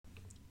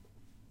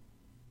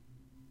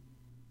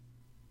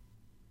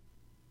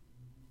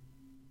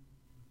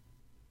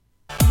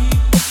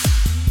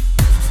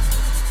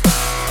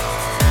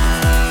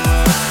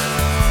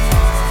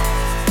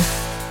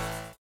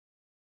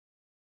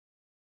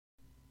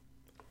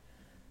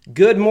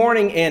Good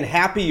morning and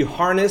happy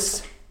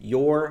Harness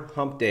Your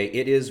Hump Day.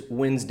 It is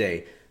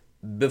Wednesday.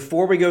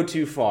 Before we go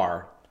too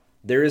far,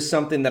 there is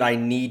something that I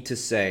need to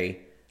say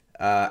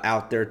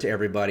out there to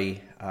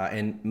everybody,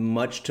 and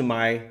much to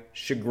my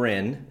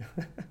chagrin,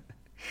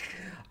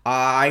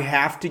 I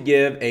have to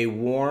give a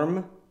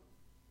warm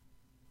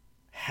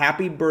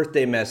happy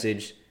birthday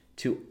message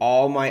to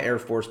all my Air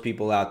Force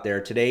people out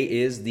there. Today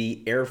is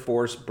the Air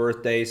Force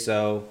birthday,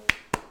 so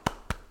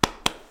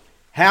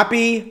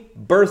happy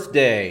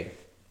birthday.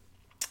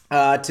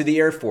 To the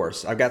Air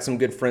Force. I've got some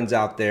good friends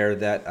out there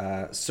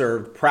that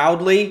served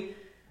proudly.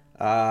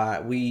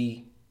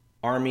 We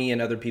Army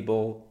and other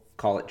people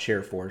call it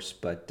Chair Force,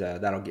 but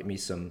that'll get me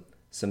some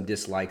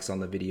dislikes on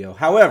the video.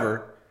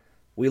 However,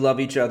 we love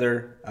each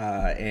other,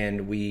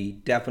 and we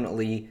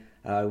definitely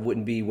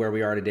wouldn't be where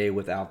we are today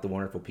without the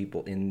wonderful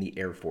people in the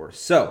Air Force.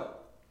 So,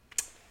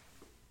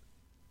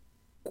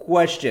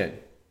 question.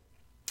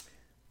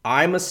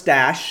 I must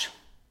ask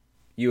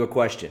you a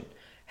question.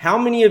 How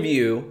many of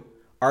you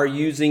are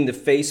using the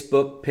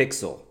Facebook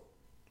Pixel,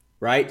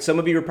 right? Some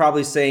of you are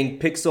probably saying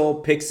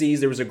Pixel, Pixies.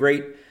 There was a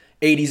great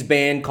 80s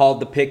band called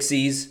the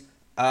Pixies.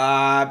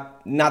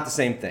 Not the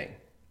same thing.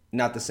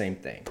 Not the same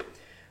thing.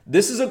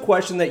 This is a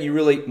question that you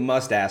really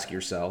must ask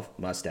yourself.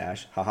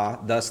 Mustache, haha,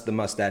 thus the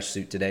mustache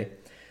suit today.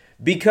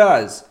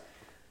 Because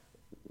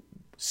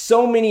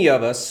so many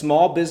of us,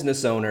 small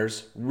business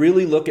owners,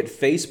 really look at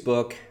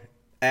Facebook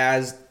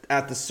as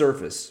at the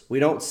surface.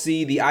 We don't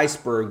see the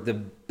iceberg, the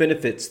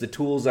benefits, the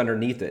tools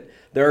underneath it.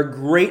 There are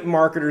great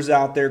marketers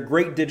out there,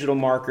 great digital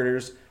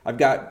marketers. I've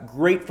got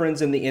great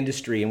friends in the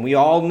industry, and we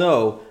all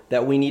know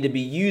that we need to be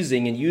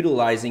using and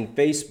utilizing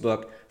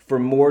Facebook for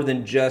more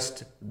than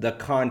just the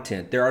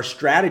content. There are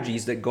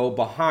strategies that go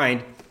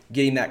behind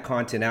getting that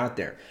content out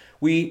there.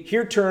 We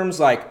hear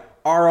terms like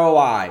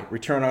ROI,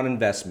 return on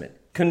investment,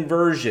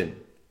 conversion,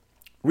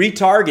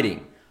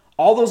 retargeting.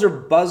 All those are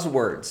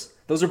buzzwords.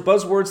 Those are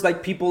buzzwords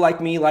like people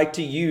like me like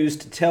to use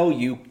to tell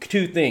you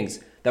two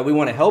things: that we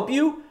want to help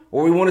you,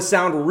 or we want to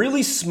sound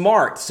really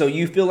smart so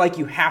you feel like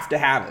you have to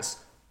have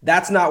us.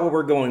 That's not what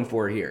we're going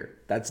for here.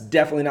 That's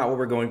definitely not what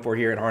we're going for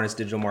here at Harness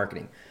Digital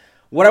Marketing.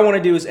 What I want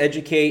to do is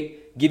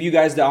educate, give you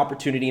guys the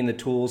opportunity and the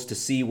tools to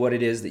see what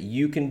it is that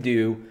you can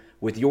do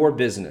with your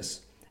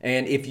business.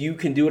 And if you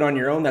can do it on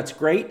your own, that's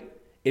great.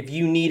 If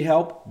you need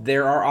help,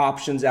 there are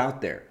options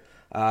out there.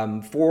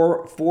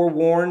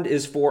 Forewarned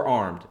is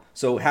forearmed.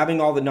 So having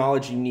all the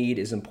knowledge you need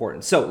is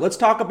important. So let's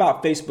talk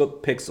about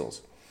Facebook Pixels.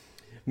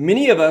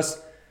 Many of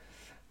us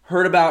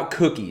heard about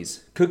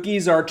cookies.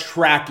 Cookies are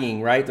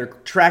tracking, right? They're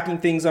tracking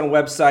things on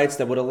websites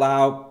that would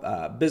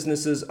allow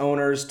businesses,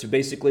 owners to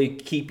basically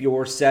keep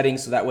your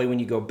settings so that way when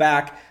you go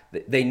back,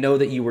 they know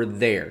that you were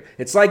there.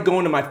 It's like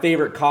going to my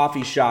favorite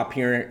coffee shop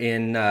here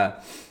in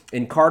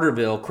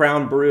Carterville,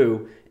 Crown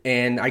Brew,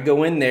 and I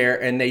go in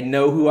there and they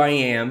know who I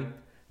am.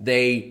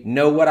 They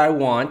know what I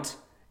want,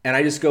 and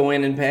I just go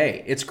in and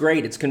pay. It's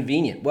great. It's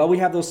convenient. Well, we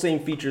have those same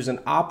features and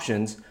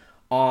options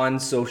on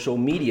social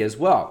media as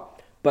well.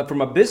 But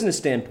from a business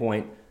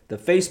standpoint, the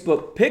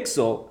Facebook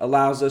Pixel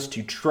allows us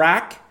to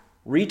track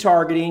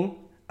retargeting.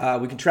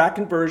 We can track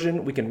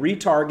conversion. We can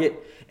retarget,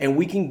 and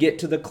we can get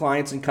to the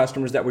clients and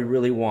customers that we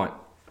really want.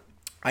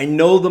 I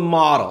know the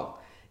model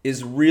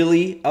is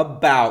really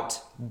about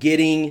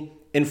getting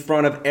in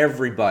front of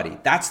everybody.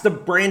 That's the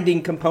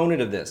branding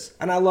component of this,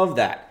 and I love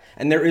that.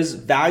 And there is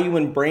value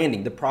in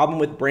branding. The problem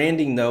with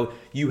branding, though,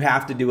 you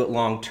have to do it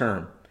long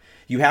term.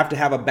 You have to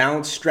have a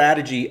balanced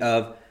strategy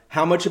of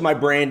how much am I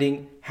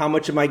branding, how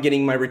much am I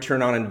getting my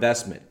return on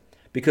investment?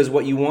 Because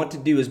what you want to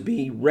do is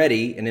be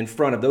ready and in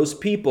front of those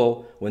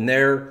people when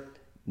they're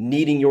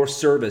needing your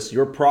service,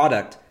 your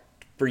product,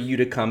 for you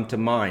to come to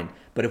mind.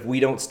 But if we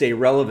don't stay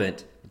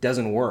relevant, it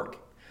doesn't work.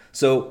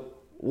 So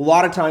a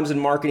lot of times in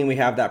marketing, we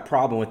have that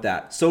problem with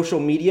that. Social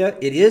media,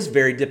 it is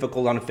very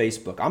difficult on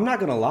Facebook. I'm not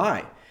going to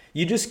lie.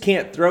 You just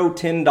can't throw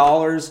 $10,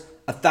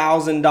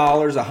 $1,000,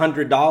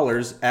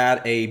 $100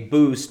 at a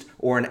boost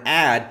or an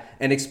ad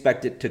and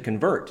expect it to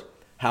convert.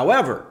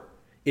 However,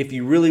 if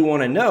you really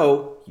want to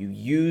know, you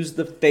use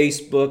the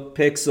Facebook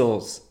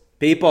Pixels.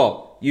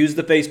 People, use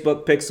the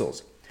Facebook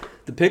Pixels.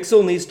 The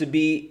Pixel needs to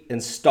be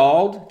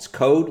installed. It's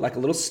code, like a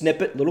little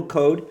snippet, little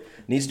code,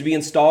 needs to be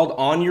installed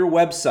on your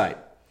website.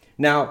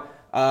 Now,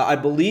 I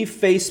believe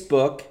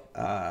Facebook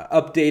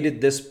updated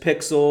this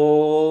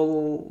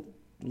Pixel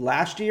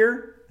last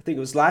year. I think it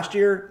was last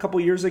year, a couple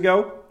years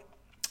ago.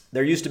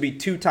 There used to be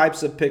two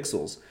types of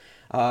pixels.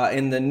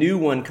 And the new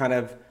one kind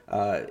of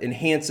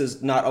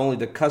enhances not only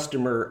the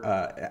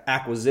customer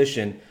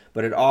acquisition,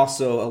 but it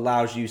also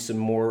allows you some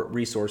more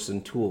resources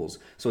and tools.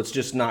 So it's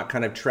just not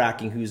kind of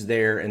tracking who's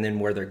there and then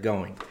where they're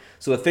going.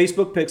 So the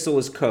Facebook Pixel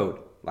is code,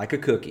 like a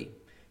cookie.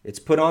 It's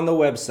put on the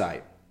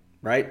website,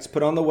 right? It's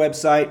put on the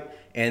website.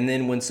 And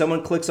then when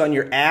someone clicks on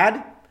your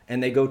ad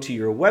and they go to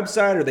your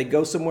website or they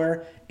go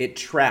somewhere, it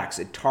tracks,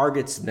 it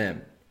targets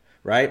them,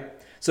 right?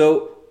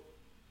 So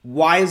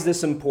why is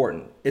this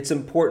important? It's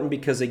important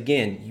because,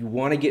 again, you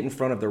want to get in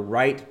front of the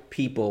right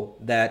people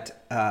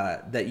that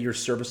your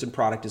service and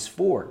product is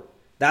for.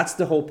 That's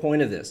the whole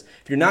point of this.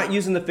 If you're not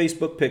using the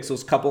Facebook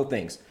Pixels, couple of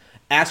things.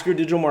 Ask your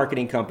digital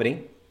marketing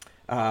company.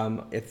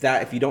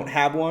 If you don't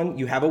have one,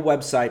 you have a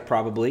website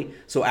probably.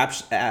 So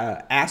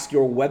ask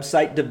your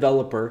website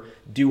developer,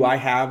 do I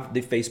have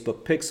the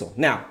Facebook Pixel?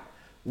 Now,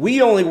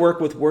 we only work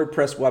with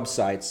WordPress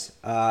websites,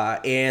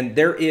 and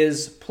there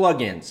is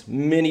plugins,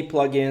 many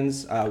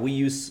plugins. We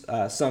use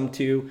some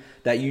too,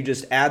 that you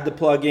just add the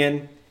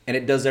plugin and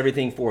it does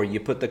everything for you. You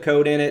put the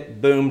code in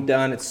it, boom,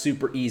 done. It's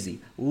super easy.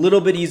 A little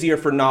bit easier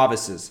for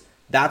novices.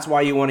 That's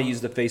why you want to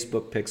use the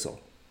Facebook Pixel.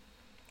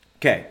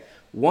 Okay,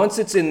 once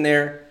it's in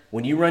there,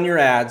 when you run your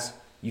ads,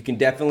 you can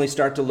definitely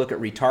start to look at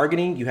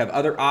retargeting. You have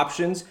other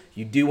options.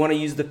 You do want to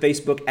use the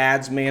Facebook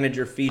Ads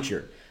Manager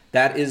feature.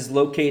 That is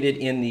located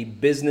in the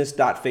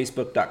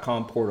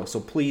business.facebook.com portal, so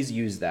please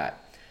use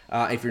that.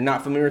 If you're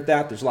not familiar with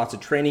that, there's lots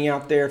of training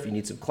out there. If you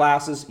need some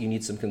classes, you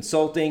need some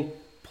consulting,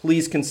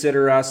 please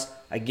consider us.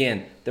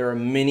 Again, there are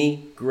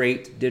many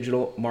great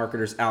digital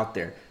marketers out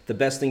there. The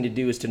best thing to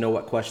do is to know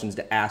what questions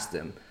to ask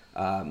them.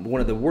 One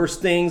of the worst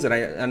things,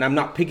 and I'm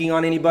not picking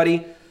on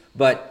anybody,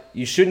 but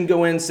you shouldn't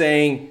go in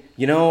saying,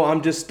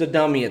 I'm just a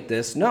dummy at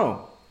this.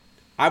 No,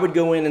 I would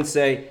go in and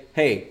say,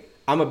 hey,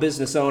 I'm a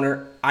business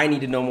owner. I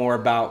need to know more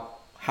about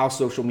how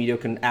social media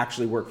can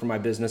actually work for my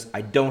business.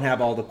 I don't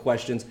have all the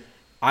questions.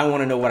 I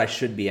want to know what I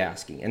should be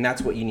asking, and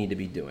that's what you need to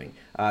be doing.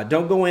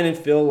 Don't go in and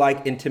feel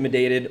like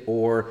intimidated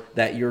or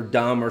that you're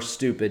dumb or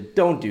stupid.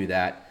 Don't do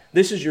that.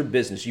 This is your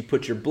business. You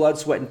put your blood,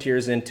 sweat, and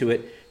tears into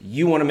it.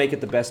 You want to make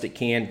it the best it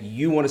can.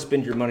 You want to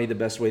spend your money the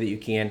best way that you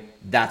can.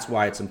 That's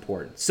why it's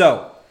important.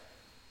 So,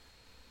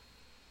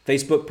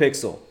 Facebook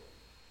Pixel.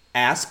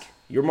 Ask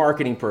your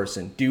marketing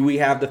person, do we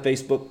have the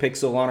Facebook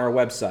Pixel on our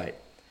website?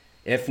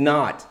 If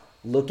not,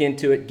 look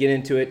into it, get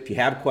into it. If you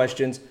have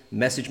questions,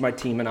 message my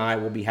team and I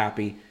will be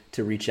happy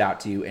to reach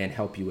out to you and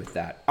help you with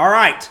that. All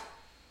right.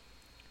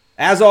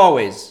 As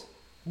always,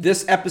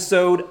 this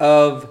episode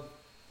of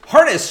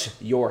Harness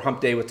Your Hump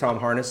Day with Tom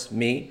Harness,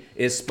 me,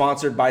 is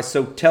sponsored by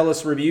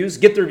Sotellus Reviews.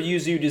 Get the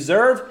reviews you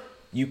deserve.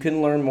 You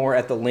can learn more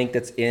at the link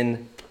that's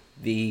in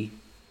the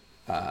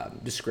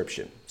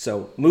description.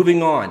 So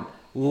moving on,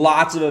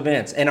 lots of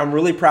events. And I'm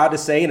really proud to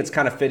say, and it's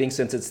kind of fitting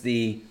since it's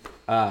the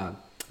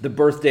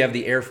birthday of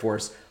the Air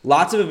Force,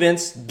 lots of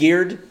events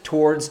geared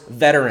towards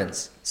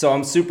veterans. So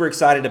I'm super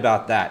excited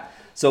about that.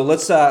 So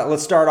let's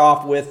start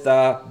off with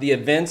the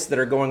events that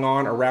are going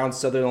on around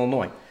Southern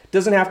Illinois.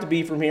 Doesn't have to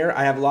be from here.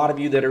 I have a lot of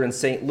you that are in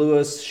St.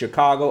 Louis,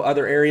 Chicago,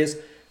 other areas.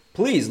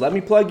 Please let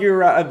me plug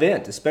your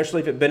event, especially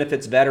if it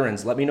benefits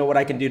veterans. Let me know what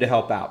I can do to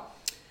help out.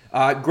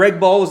 Greg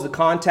Boll is the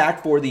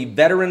contact for the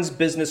Veterans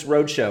Business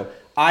Roadshow.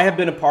 I have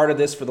been a part of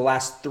this for the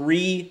last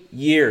 3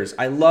 years.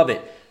 I love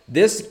it.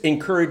 This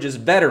encourages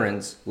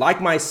veterans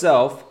like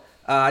myself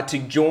to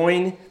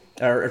join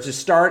or to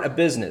start a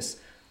business.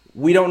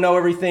 We don't know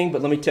everything,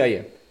 but let me tell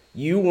you,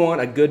 you want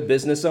a good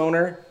business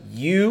owner,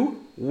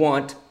 you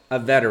want a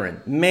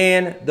veteran.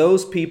 Man,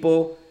 those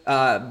people,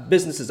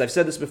 businesses, I've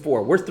said this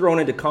before, we're thrown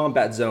into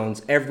combat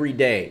zones every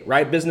day,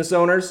 right? Business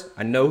owners,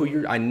 I know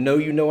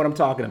you know what I'm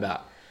talking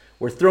about.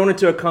 We're thrown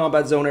into a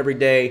combat zone every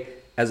day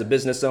as a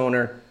business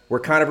owner. We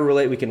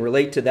can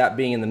relate to that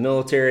being in the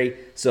military.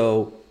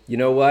 So you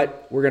know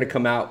what? We're going to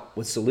come out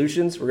with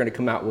solutions. We're going to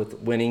come out with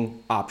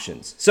winning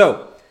options.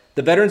 So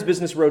the Veterans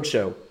Business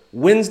Roadshow,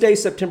 Wednesday,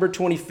 September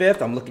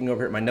 25th. I'm looking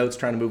over at my notes,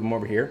 trying to move them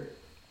over here.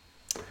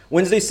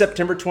 Wednesday,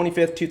 September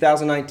 25th,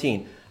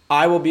 2019.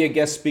 I will be a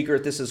guest speaker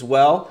at this as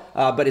well,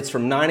 but it's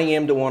from 9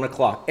 a.m. to 1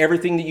 o'clock.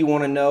 Everything that you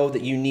want to know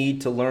that you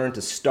need to learn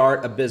to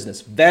start a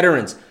business.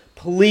 Veterans,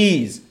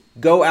 please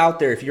go out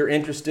there. If you're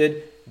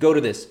interested, go to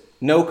this.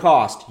 No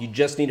cost. You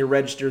just need to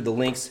register. The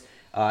links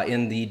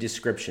in the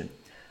description.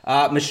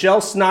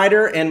 Michelle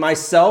Snyder and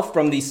myself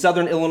from the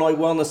Southern Illinois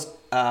Wellness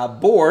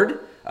Board,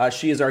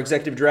 she is our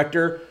executive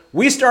director.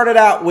 We started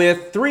out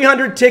with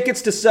 300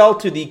 tickets to sell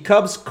to the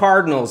Cubs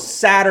Cardinals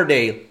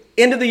Saturday,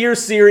 end of the year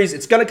series.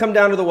 It's going to come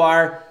down to the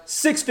wire,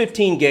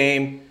 6:15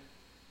 game.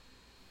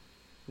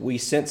 We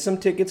sent some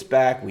tickets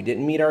back. We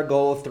didn't meet our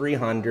goal of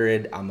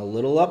 300. I'm a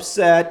little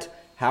upset.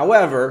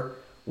 However,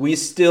 we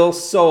still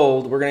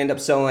sold. We're going to end up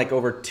selling like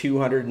over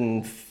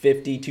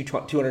 250,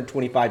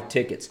 225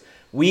 tickets.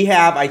 We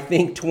have, I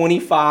think,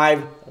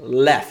 25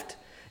 left.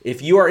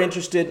 If you are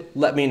interested,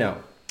 let me know.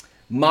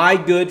 My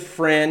good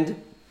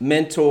friend,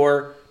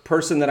 mentor,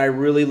 person that I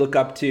really look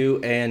up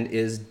to and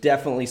is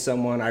definitely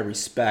someone I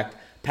respect,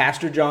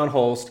 Pastor John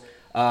Holst,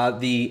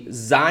 the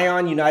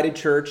Zion United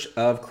Church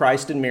of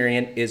Christ in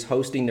Marion is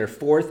hosting their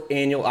 4th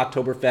annual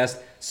Oktoberfest.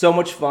 So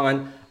much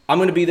fun. I'm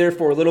going to be there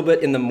for a little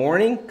bit in the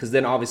morning because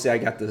then obviously I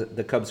got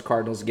the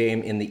Cubs-Cardinals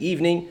game in the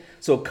evening.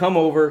 So come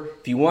over.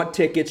 If you want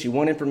tickets, you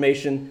want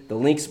information, the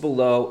link's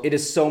below. It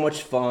is so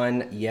much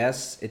fun.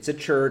 Yes, it's a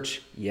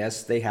church.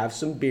 Yes, they have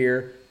some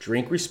beer.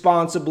 Drink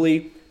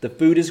responsibly. The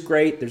food is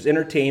great. There's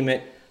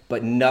entertainment.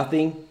 But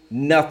nothing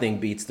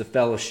beats the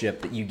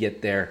fellowship that you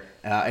get there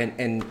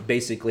and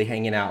basically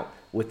hanging out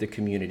with the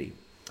community.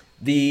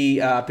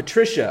 The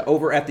Patricia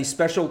over at the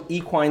Special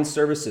Equine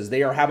Services,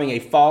 they are having a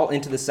fall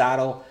into the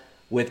saddle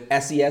with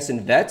SES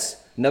and vets.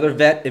 Another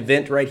vet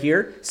event right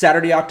here,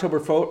 Saturday, October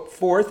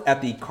 4th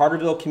at the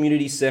Carterville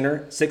Community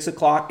Center, 6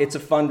 o'clock. It's a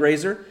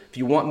fundraiser. If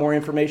you want more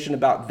information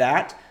about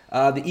that,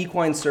 the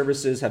equine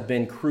services have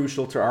been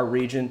crucial to our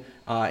region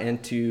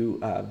and to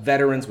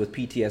veterans with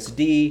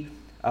PTSD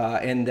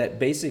and that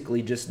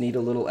basically just need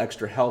a little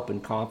extra help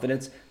and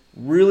confidence.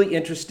 Really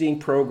interesting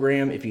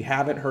program. If you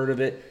haven't heard of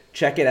it,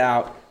 check it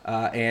out.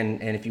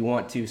 And if you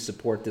want to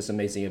support this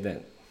amazing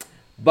event.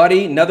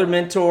 Buddy, another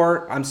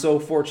mentor. I'm so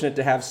fortunate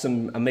to have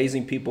some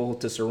amazing people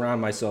to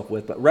surround myself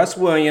with. But Russ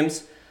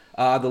Williams,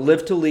 the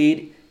Live to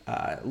Lead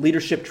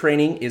leadership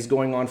training is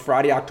going on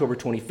Friday, October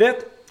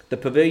 25th. The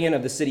Pavilion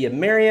of the City of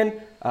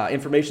Marion.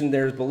 Information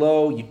there is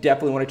below. You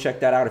definitely want to check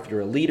that out if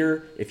you're a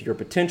leader, if you're a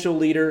potential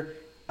leader.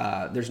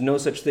 There's no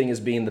such thing as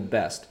being the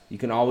best. You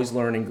can always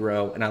learn and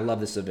grow, and I love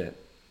this event.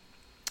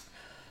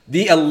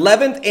 The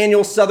 11th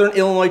Annual Southern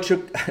Illinois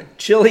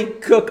Chili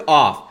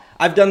Cook-Off.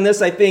 I've done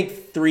this, I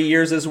think, 3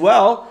 years as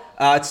well.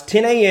 It's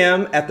 10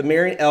 a.m. at the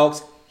Marion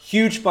Elks.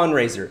 Huge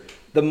fundraiser.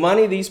 The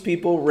money these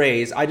people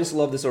raise, I just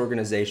love this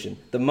organization.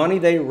 The money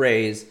they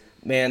raise,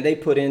 man, they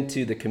put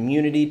into the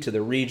community, to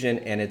the region,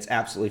 and it's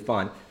absolutely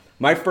fun.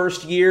 My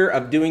first year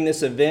of doing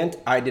this event,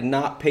 I did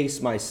not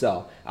pace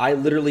myself. I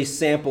literally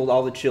sampled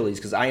all the chilies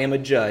because I am a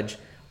judge.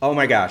 Oh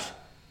my gosh,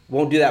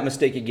 won't do that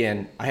mistake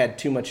again. I had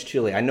too much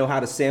chili. I know how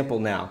to sample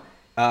now.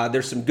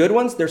 There's some good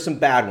ones, there's some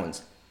bad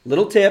ones.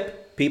 Little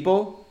tip,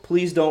 people,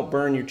 please don't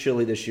burn your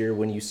chili this year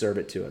when you serve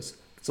it to us.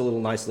 It's a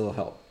nice little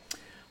help.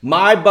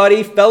 My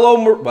buddy,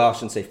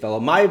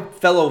 my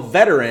fellow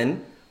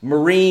veteran,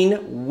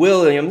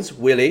 Marine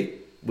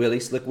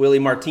Slick Willie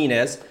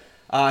Martinez,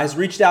 has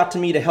reached out to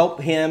me to help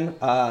him,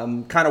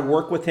 kind of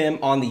work with him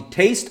on the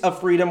Taste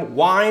of Freedom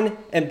Wine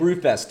and Brew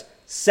Fest,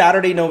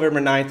 Saturday, November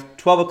 9th,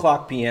 12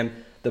 o'clock p.m.,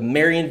 the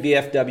Marion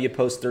VFW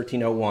Post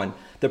 1301.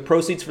 The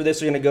proceeds for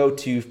this are going to go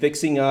to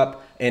fixing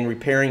up and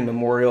repairing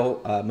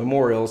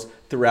memorials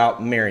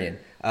throughout Marion.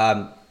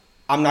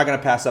 I'm not going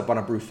to pass up on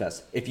a brew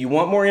fest. If you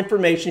want more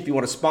information, if you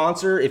want to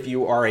sponsor, if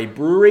you are a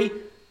brewery,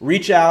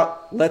 reach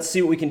out. Let's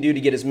see what we can do to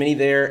get as many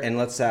there, and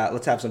let's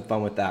have some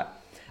fun with that.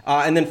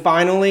 And then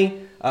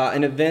finally,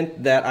 an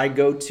event that I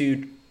go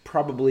to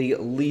probably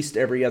at least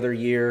every other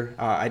year.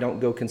 I don't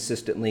go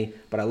consistently,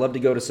 but I love to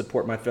go to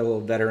support my fellow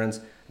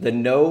veterans. The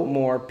No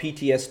More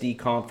PTSD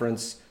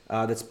Conference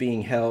that's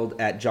being held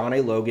at John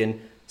A.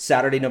 Logan,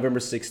 Saturday, November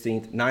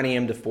 16th, 9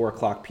 a.m. to 4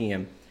 o'clock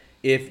p.m.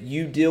 If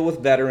you deal with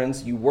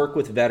veterans, you work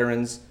with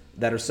veterans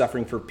that are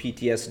suffering from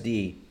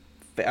PTSD,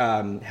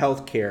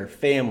 healthcare,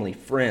 family,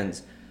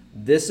 friends,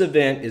 this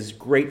event is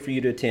great for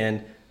you to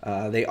attend.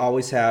 They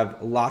always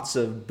have lots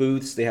of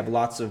booths. They have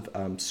lots of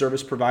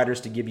service providers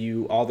to give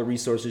you all the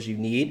resources you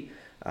need.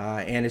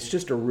 And it's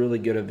just a really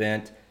good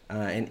event.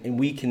 And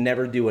we can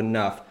never do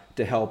enough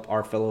to help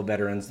our fellow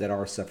veterans that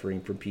are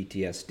suffering from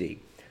PTSD.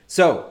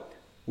 So,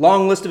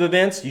 long list of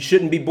events. You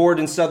shouldn't be bored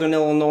in Southern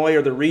Illinois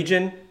or the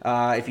region.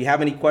 If you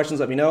have any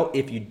questions, let me know.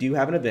 If you do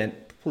have an event,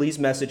 please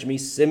message me.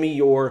 Send me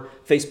your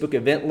Facebook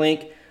event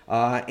link.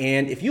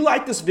 And if you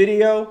like this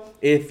video,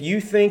 if you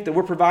think that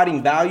we're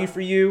providing value for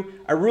you,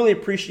 I really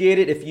appreciate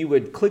it if you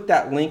would click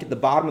that link at the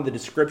bottom of the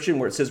description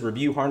where it says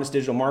Review Harness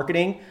Digital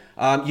Marketing.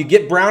 You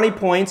get brownie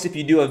points if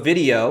you do a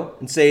video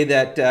and say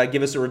that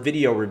give us a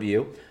video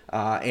review.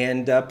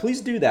 And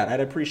please do that.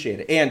 I'd appreciate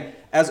it. And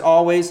as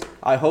always,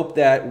 I hope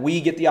that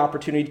we get the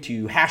opportunity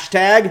to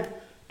hashtag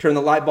turn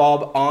the light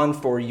bulb on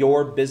for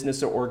your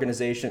business or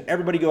organization.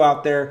 Everybody go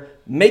out there,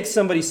 make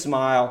somebody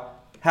smile.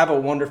 Have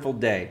a wonderful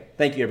day.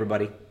 Thank you,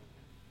 everybody.